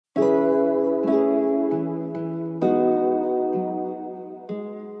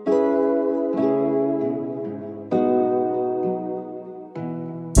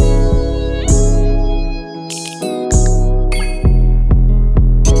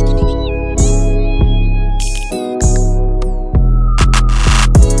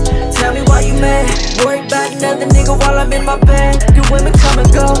I'm in my bag. The women come and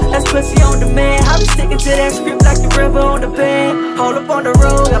go, that's pussy on demand. I be sticking to that script like the river on the band. Hold up on the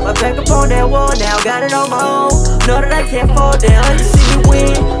road, got my back up on that wall now. Got it on my own, know that I can't fall down. Let her see me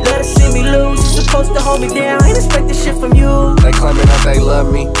win, let her see me lose. You're supposed to hold me down, ain't expect this shit from you. They claiming that they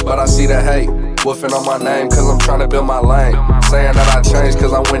love me, but I see the hate. Woofing on my name cause I'm tryna build my lane. Saying that I changed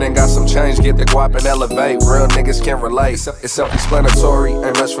cause I went and got some change. Get the guap and elevate, real niggas can relate. It's self-explanatory,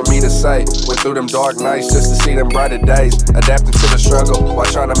 ain't much for me to say. Went through them dark nights just to see them brighter days. Adapting to the struggle while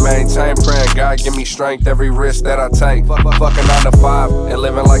trying to maintain. Praying God give me strength every risk that I take. Fucking 9 to 5 and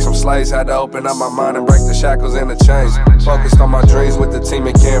living like some slaves. Had to open up my mind and break the shackles and the chains. Focused on my dreams with the team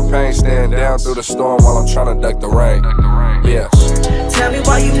and campaign. Staying down through the storm while I'm trying to duck the rain. Yeah. Tell me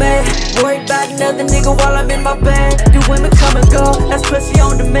why you mad, worried about another nigga while I'm in my bag. The women come and go, that's pussy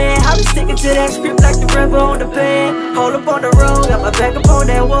on demand. I be sticking to that script like the river on the band. Hold up on the road, got my back up on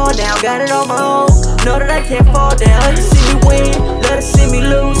that wall now. Got it on my own, know that I can't fall down. Let her see me win, let her see me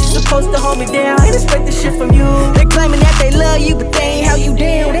lose. You're supposed to hold me down, ain't expect this shit from you. They claiming that they love you, but they ain't held you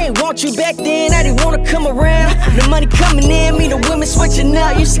down. They ain't want you back then, now they wanna come around. The money coming in, me the women switching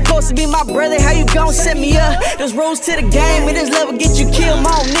up. You supposed to be my brother, how you gon' set me up? There's rules to the game, and this level get you killed.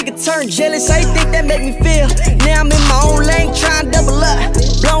 My own nigga turn jealous, how you think that make me feel? Now I'm in my own lane, trying to double up.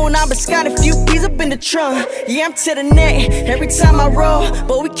 Blowing out, but got a few peas up in the trunk. Yeah, I'm to the neck, every time I roll.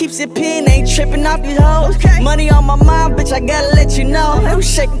 But we keep sipping, ain't tripping off these hoes. Money on my mind, bitch, I gotta let you know. I'm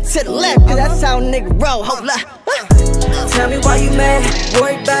shaking to the left, cause that's how a nigga roll. Hold up. Tell me why you mad,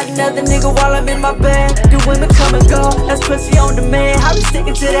 worried about another nigga while I'm in my bag. The women come and go, that's pussy on demand. I be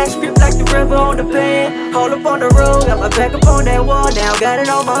sticking to that script like the river on the band. Hold up on the road, got my back up on that wall now. Got it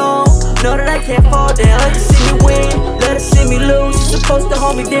on my own, know that I can't fall down. Let her see me win, let her see me lose. You're supposed to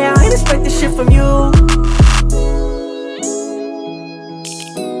hold me down, ain't expect this shit from you.